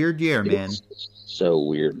year, man. It's so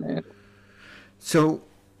weird, man. So,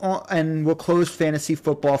 and we'll close fantasy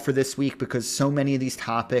football for this week because so many of these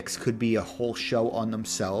topics could be a whole show on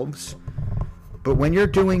themselves. But when you're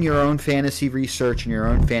doing your own fantasy research and your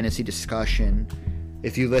own fantasy discussion,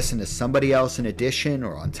 if you listen to somebody else in addition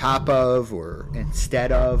or on top of or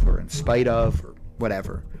instead of or in spite of or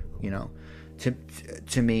whatever,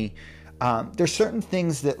 to me, there's certain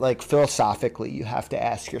things that like philosophically you have to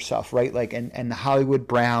ask yourself, right? Like, and the Hollywood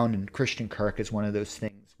Brown and Christian Kirk is one of those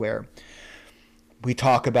things where we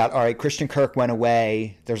talk about, all right, Christian Kirk went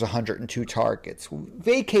away. There's 102 targets.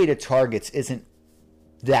 Vacated targets isn't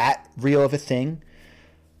that real of a thing.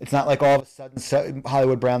 It's not like all of a sudden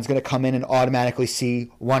Hollywood Brown's going to come in and automatically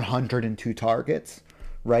see 102 targets,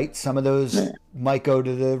 right? Some of those might go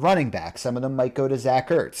to the running back. Some of them might go to Zach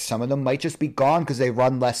Ertz. Some of them might just be gone because they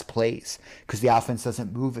run less plays because the offense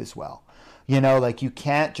doesn't move as well. Like you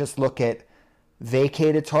can't just look at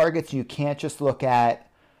vacated targets. You can't just look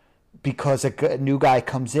at because a new guy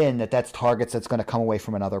comes in that's targets that's going to come away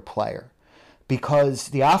from another player. Because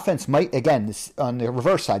the offense might, again, on the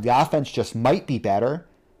reverse side, the offense just might be better,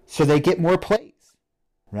 so they get more plays,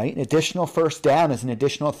 right? An additional first down is an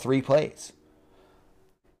additional 3 plays.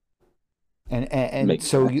 And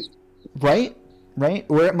so, right?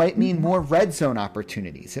 Or it might mean more red zone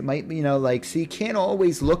opportunities. It might, so you can't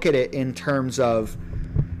always look at it in terms of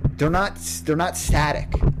they're not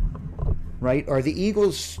static. Right? Or the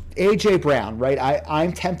Eagles, A.J. Brown, right?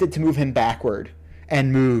 I'm tempted to move him backward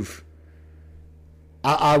and move.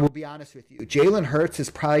 I will be honest with you. Jalen Hurts is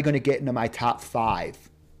probably going to get into my top 5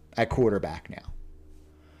 at quarterback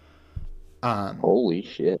now. Holy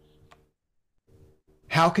shit.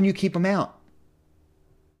 How can you keep him out?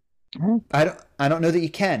 I don't know that you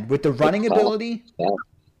can. With the running ability,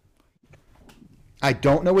 I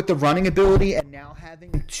don't know with the running ability and now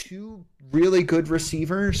having 2 really good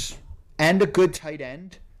receivers and a good tight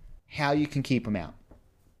end, how you can keep him out.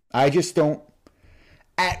 I just don't.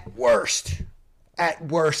 At worst,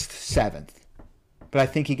 7th. But I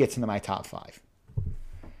think he gets into my top 5.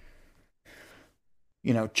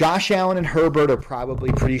 Josh Allen and Herbert are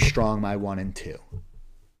probably pretty strong, my 1 and 2.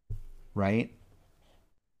 Right?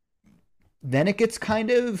 Then it gets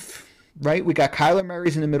kind of, right? We got Kyler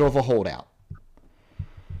Murray's in the middle of a holdout.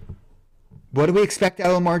 What do we expect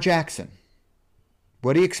out of Lamar Jackson?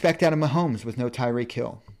 What do you expect out of Mahomes with no Tyreek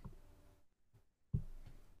Hill?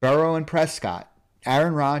 Burrow and Prescott,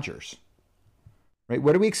 Aaron Rodgers. Right?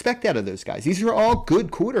 What do we expect out of those guys? These are all good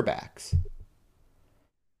quarterbacks. A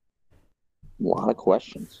lot of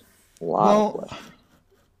questions. A lot of questions.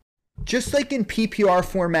 Just like in PPR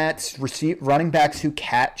formats, running backs who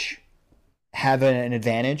catch have an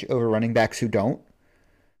advantage over running backs who don't.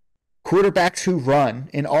 Quarterbacks who run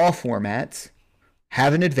in all formats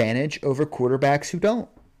have an advantage over quarterbacks who don't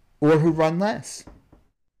or who run less.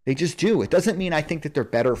 They just do. It doesn't mean I think that they're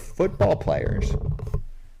better football players,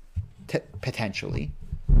 potentially.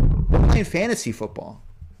 We're playing fantasy football.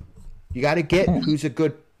 You got to get who's a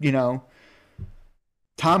good,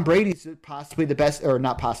 Tom Brady's possibly the best, or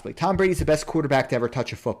not possibly. Tom Brady's the best quarterback to ever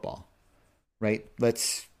touch a football, right?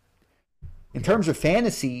 In terms of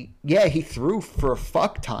fantasy, yeah, he threw for a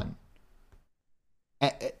fuck ton.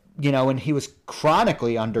 And he was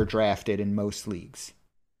chronically underdrafted in most leagues.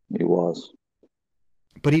 He was.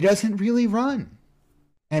 But he doesn't really run.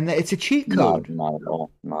 And it's a cheat code. Not at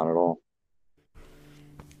all. Not at all.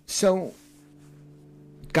 So,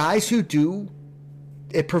 guys who do,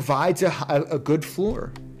 it provides a good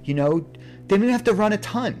floor. You know, they didn't have to run a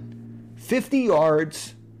ton. 50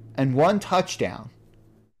 yards and 1 touchdown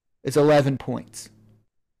is 11 points.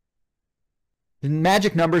 The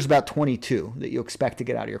magic number is about 22 that you expect to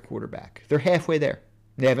get out of your quarterback. They're halfway there.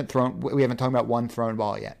 We haven't talked about one thrown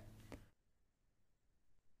ball yet.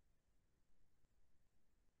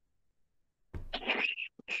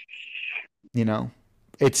 You know,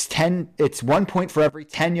 it's 1 point for every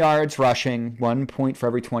 10 yards rushing, 1 point for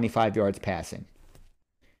every 25 yards passing.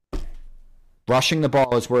 Rushing the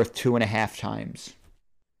ball is worth 2.5 times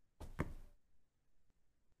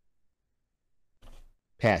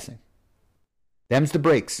passing. Them's the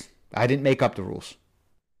breaks. I didn't make up the rules.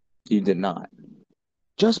 You did not.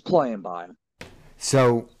 Just playing by them.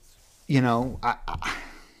 So, you know,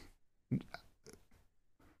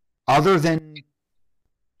 other than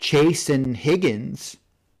Chase and Higgins,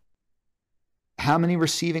 how many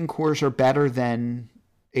receiving cores are better than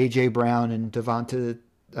A.J. Brown and Devonta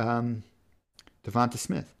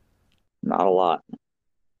Smith? Not a lot.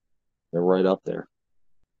 They're right up there.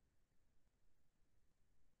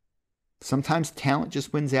 Sometimes talent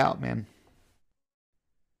just wins out, man.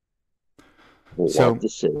 We'll So, love to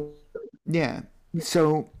see. yeah.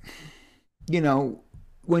 So, you know,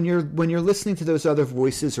 when you're listening to those other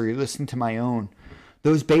voices or you're listening to my own,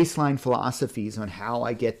 those baseline philosophies on how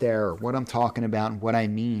I get there or what I'm talking about and what I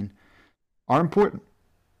mean are important.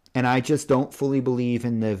 And I just don't fully believe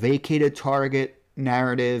in the vacated target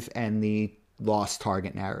narrative and the lost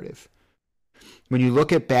target narrative. When you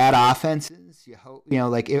look at bad offenses,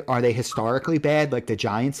 are they historically bad? Like the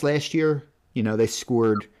Giants last year, they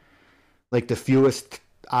scored like the fewest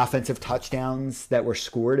offensive touchdowns that were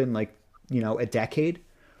scored in a decade.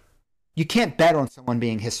 You can't bet on someone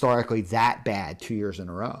being historically that bad 2 years in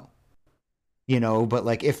a row. But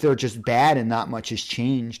like if they're just bad and not much has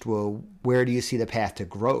changed, well, where do you see the path to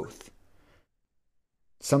growth?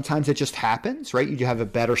 Sometimes it just happens, right? You have a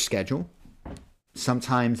better schedule.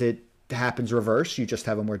 Sometimes it happens reverse. You just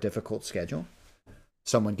have a more difficult schedule.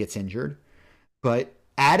 Someone gets injured. But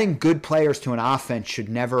adding good players to an offense should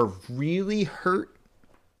never really hurt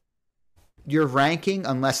your ranking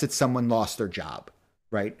unless it's someone lost their job,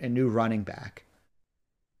 right? A new running back.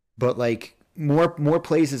 But like more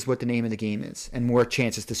plays is what the name of the game is, and more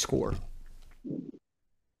chances to score.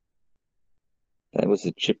 That was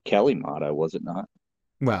the Chip Kelly motto, was it not?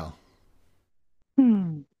 Well,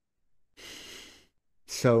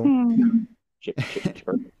 so Chip.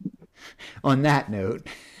 On that note,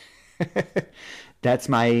 that's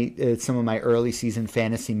some of my early season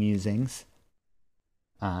fantasy musings.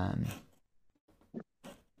 And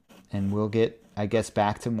we'll get, I guess,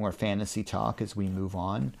 back to more fantasy talk as we move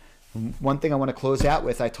on. One thing I want to close out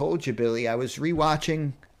with, I told you, Billy, I was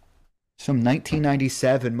rewatching some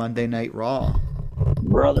 1997 Monday Night Raw.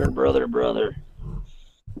 Brother.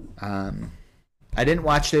 I didn't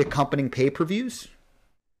watch the accompanying pay-per-views,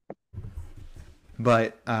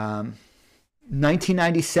 but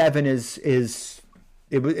 1997 it's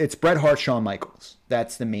Bret Hart, Shawn Michaels.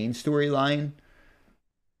 That's the main storyline.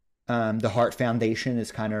 The Hart Foundation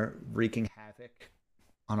is kind of wreaking havoc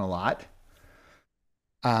on a lot.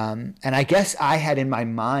 And I guess I had in my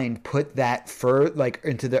mind put that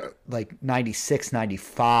into the 96,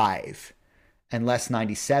 95 and less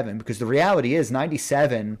 97, because the reality is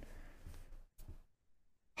 97,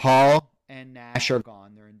 Hall and Nash are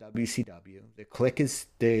gone. They're in WCW. The Clique is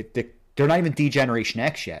they're not even D-Generation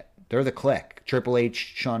X yet. They're the Clique. Triple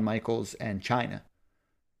H, Shawn Michaels, and Chyna.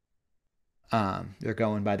 They're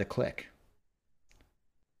going by the Clique.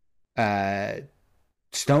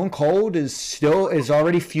 Stone Cold is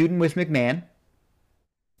already feuding with McMahon,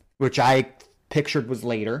 which I pictured was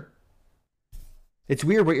later. It's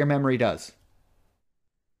weird what your memory does.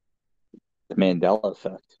 The Mandela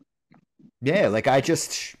effect. Yeah,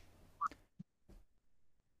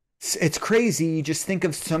 it's crazy. You just think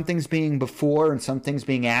of some things being before and some things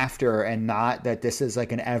being after, and not that this is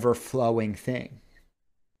like an ever-flowing thing.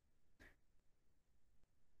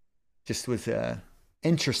 Just was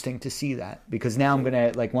interesting to see that, because now I'm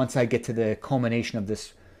going to, once I get to the culmination of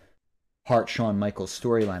this Hart-Shawn Michaels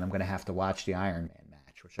storyline, I'm going to have to watch the Iron Man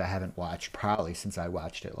match, which I haven't watched probably since I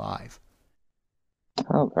watched it live.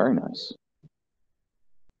 Oh, very nice.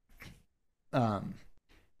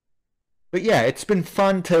 But yeah, it's been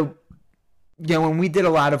fun to, when we did a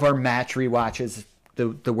lot of our match rewatches,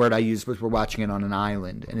 the word I used was we're watching it on an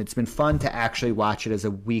island, and it's been fun to actually watch it as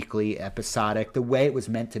a weekly episodic, the way it was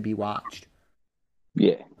meant to be watched.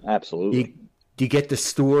 Yeah, absolutely. You get the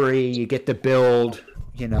story, you get the build,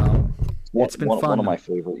 it's been fun. One of my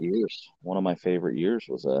favorite years. One of my favorite years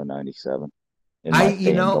was 97.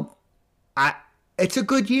 It's a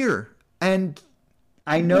good year, and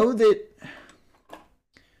I know that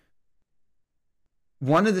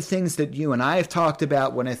one of the things that you and I have talked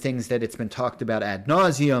about, one of the things that it's been talked about ad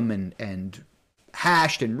nauseum and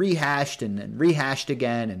hashed and rehashed and then rehashed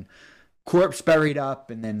again and corpse buried up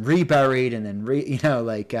and then reburied and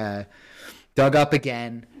then dug up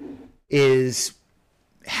again is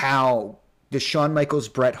how the Shawn Michaels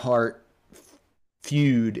Bret Hart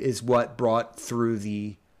feud is what brought through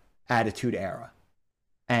the Attitude Era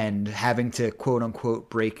and having to quote unquote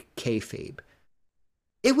break kayfabe.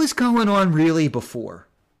 It was going on really before,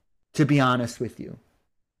 to be honest with you.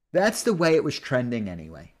 That's the way it was trending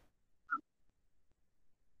anyway.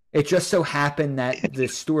 It just so happened that the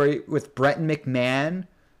story with Bret and McMahon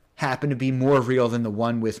happened to be more real than the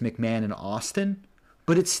one with McMahon and Austin,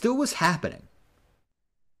 but it still was happening.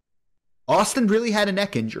 Austin really had a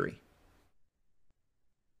neck injury.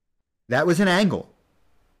 That was an angle.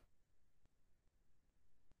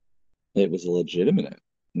 It was a legitimate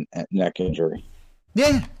neck injury.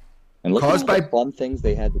 Yeah. And look at all the fun things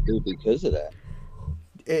they had to do because of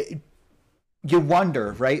that. You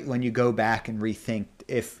wonder, right, when you go back and rethink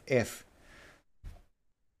if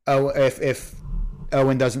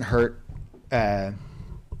Owen doesn't hurt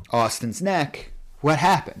Austin's neck, what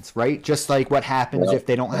happens, right? Just like what happens if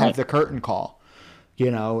they don't have the curtain call,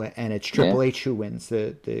 and it's Triple H who wins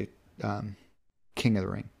the King of the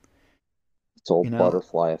Ring. It's all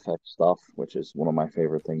butterfly effect stuff, which is one of my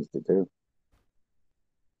favorite things to do.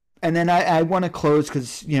 And then I want to close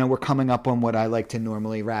because, we're coming up on what I like to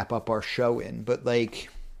normally wrap up our show in. But,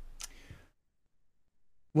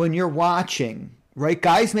 when you're watching, right,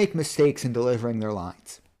 guys make mistakes in delivering their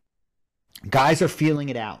lines. Guys are feeling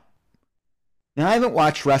it out. Now, I haven't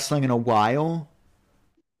watched wrestling in a while,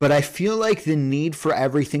 but I feel like the need for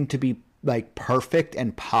everything to be, perfect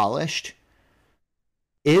and polished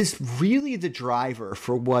is really the driver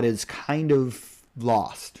for what is kind of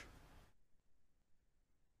lost.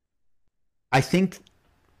 I think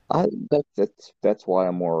that's why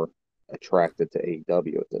I'm more attracted to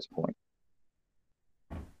AEW at this point.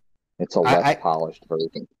 It's a less polished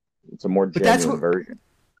version. It's a more genuine version.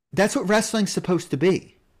 That's what wrestling's supposed to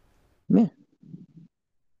be. Yeah.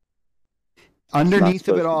 Underneath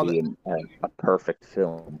of it all, a perfect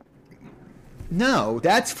film. No,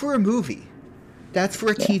 that's for a movie. That's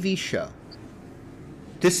for a TV show.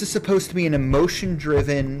 This is supposed to be an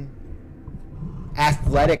emotion-driven,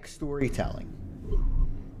 athletic storytelling.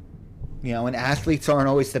 And athletes aren't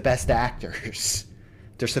always the best actors.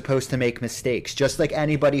 They're supposed to make mistakes. Just like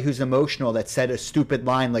anybody who's emotional that said a stupid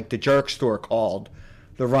line like the jerk store called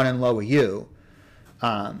the running low of you.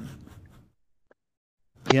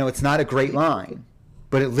 It's not a great line,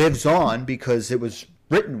 but it lives on because it was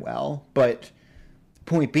written well. But the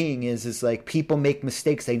point being is people make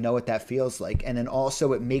mistakes. They know what that feels like. And then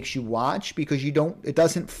also it makes you watch because it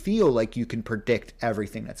doesn't feel like you can predict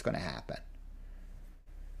everything that's going to happen.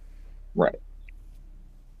 Right.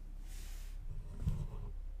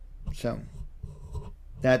 So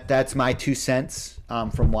that's my 2 cents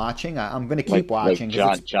from watching. I'm going to keep watching.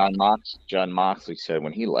 John Moxley said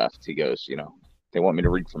when he left, he goes, they want me to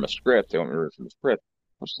read from a script. I'll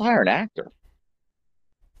just hire an actor.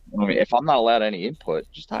 I mean, if I'm not allowed any input,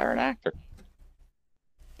 just hire an actor.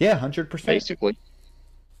 Yeah, 100%. Basically.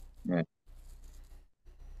 Yeah.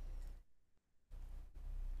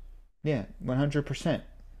 Yeah, 100%.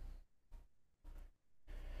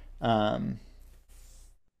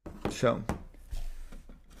 So,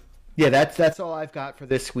 yeah, that's all I've got for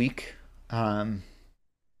this week. Do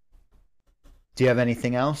you have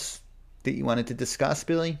anything else that you wanted to discuss,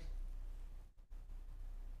 Billy?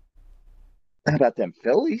 How about them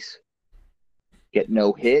Phillies? Get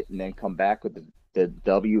no hit and then come back with the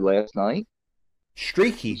W last night.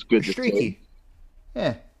 Streaky. It's good. Streaky.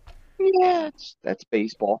 Yeah. Yeah, that's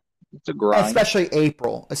baseball. It's a grind. Especially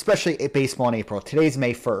baseball in April. Today's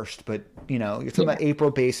May 1st, but, you're talking about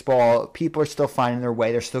April baseball. People are still finding their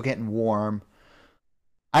way. They're still getting warm.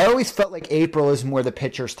 I always felt like April is more the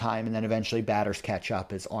pitcher's time, and then eventually batters catch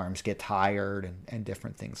up as arms get tired and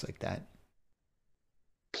different things like that.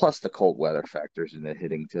 Plus the cold weather factors in the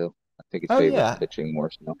hitting, too. I think it's favors pitching more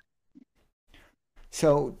so.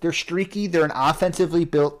 So they're streaky. They're an offensively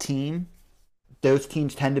built team. Those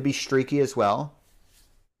teams tend to be streaky as well.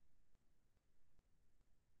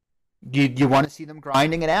 You want to see them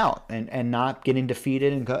grinding it out and not getting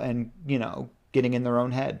defeated and getting in their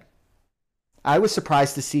own head. I was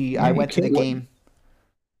surprised to see. I went to the game.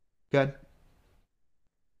 Good.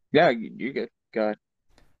 Yeah, you get. Go ahead.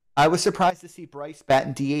 I was surprised to see Bryce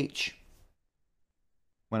batting DH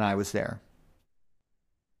when I was there.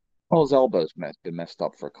 Well, his elbow's been messed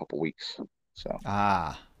up for a couple weeks. So.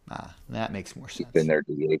 That makes more He's been sense. their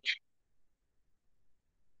DH.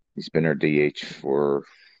 He's been their DH for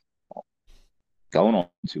going on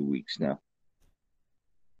 2 weeks now.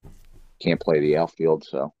 Can't play the outfield,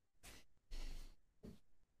 so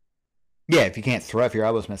Yeah, if you can't throw, if your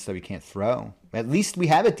elbow's messed up, you can't throw. At least we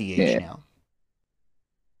have a DH yeah, now.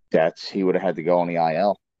 he would have had to go on the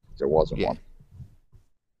IL. There wasn't Yeah, one.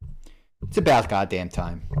 it's about goddamn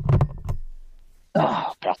time.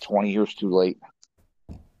 About 20 years too late.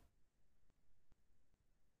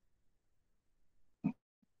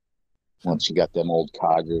 Once you got them old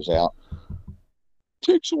codgers out,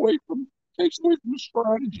 takes away from the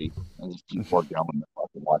strategy. And just people are going to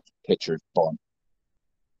fucking watch pitchers bunt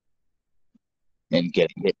and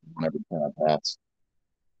get hit on every time it bats.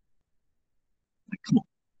 Like, come on.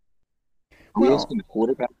 Are we asking Well, the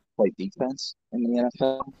quarterback to play defense in the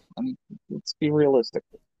NFL? I mean, let's be realistic.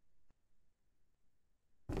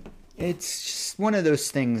 it's just one of those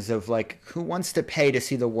things of like, who wants to pay to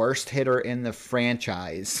see the worst hitter in the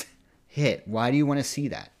franchise hit? Why do you want to see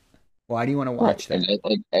that? Why do you want to Right. watch And,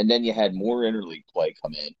 that? and then you had more interleague play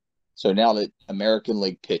come in. So now that American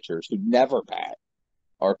League pitchers who never bat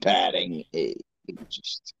are batting, it's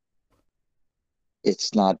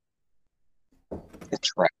not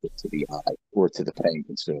attractive to the eye or to the paying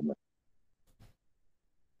consumer.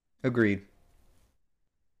 Agreed.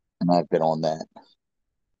 And I've been on that.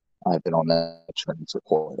 I've been on that train for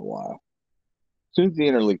quite a while. As soon as the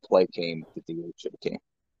interleague play came, the DH should have came.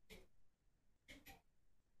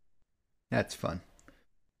 That's fun.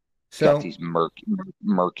 Got So these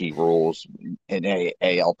murky rules in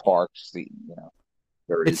AL parks.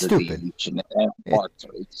 There it's is a stupid. DH in the AL It parks.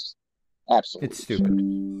 It's it's absolutely stupid.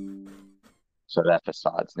 stupid. So that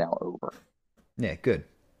facade's now over. Yeah, good.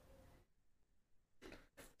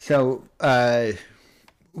 So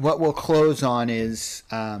what we'll close on is,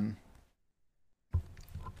 I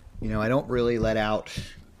don't really let out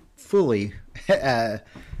fully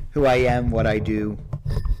who I am, what I do,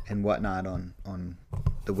 and whatnot on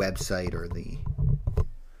the website or the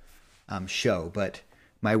show. But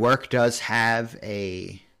my work does have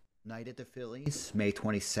a night at the Phillies, May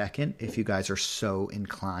 22nd. If you guys are so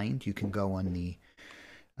inclined, you can go on the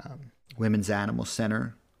Women's Animal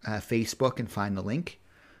Center Facebook and find the link.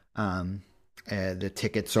 The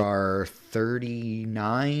tickets are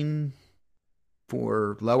 $39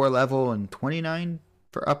 for lower level and $29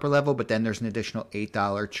 for upper level, but then there's an additional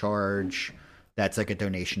 $8 charge. That's like a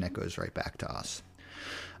donation that goes right back to us.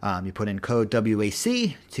 You put in code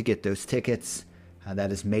WAC to get those tickets.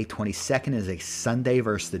 That is May 22nd. Is a Sunday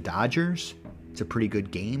versus the Dodgers. It's a pretty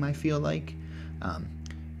good game, I feel like.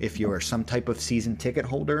 If you are some type of season ticket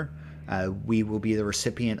holder, we will be the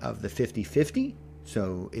recipient of the 50/50.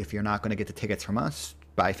 So if you're not going to get the tickets from us,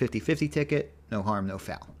 buy 50/50 ticket. No harm, no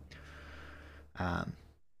foul.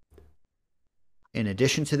 In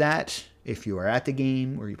addition to that, if you are at the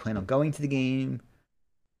game or you plan on going to the game,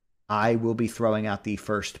 I will be throwing out the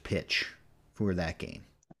first pitch for that game.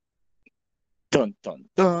 Dun dun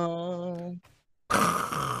dun.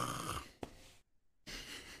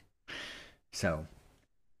 So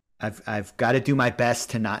I've got to do my best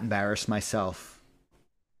to not embarrass myself,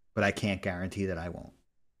 but I can't guarantee that I won't.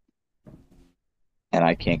 And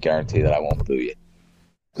I can't guarantee that I won't boo you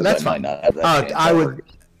because I That's might fine. not have that chance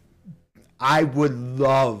I ever. would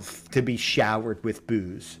love to be showered with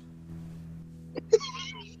booze.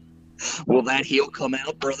 Will that heel come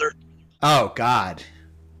out, brother? Oh God,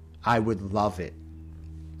 I would love it.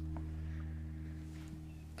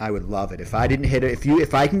 I would love it if I didn't hit it.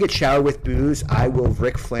 If I can get showered with booze, I will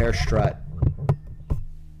Ric Flair strut.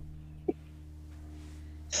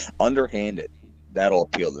 Underhanded. That'll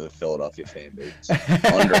appeal to the Philadelphia fan base.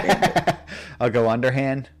 Underhanded. I'll go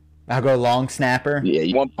underhand. I'll go long snapper. Yeah,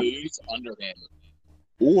 you want booze? Underhanded.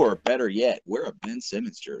 Or better yet, wear a Ben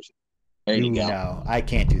Simmons jersey. There you go. No, I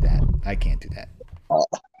can't do that. I can't do that.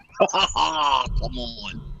 Come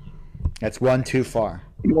on. That's one too far.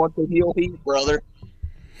 You want the heel heat, brother?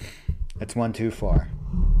 That's one too far.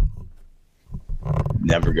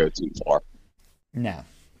 Never go too far. No.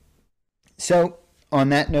 So, on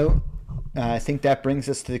that note, I think that brings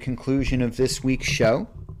us to the conclusion of this week's show.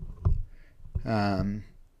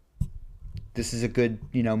 This is a good,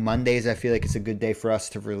 Mondays, I feel like it's a good day for us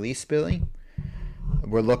to release, Billy.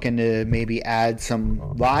 We're looking to maybe add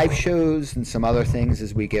some live shows and some other things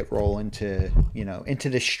as we get roll into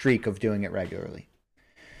the streak of doing it regularly.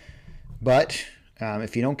 But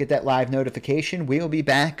if you don't get that live notification, we'll be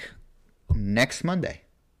back next Monday.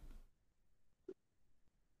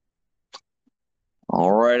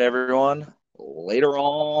 All right, everyone. Later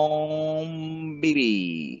on,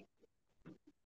 BB.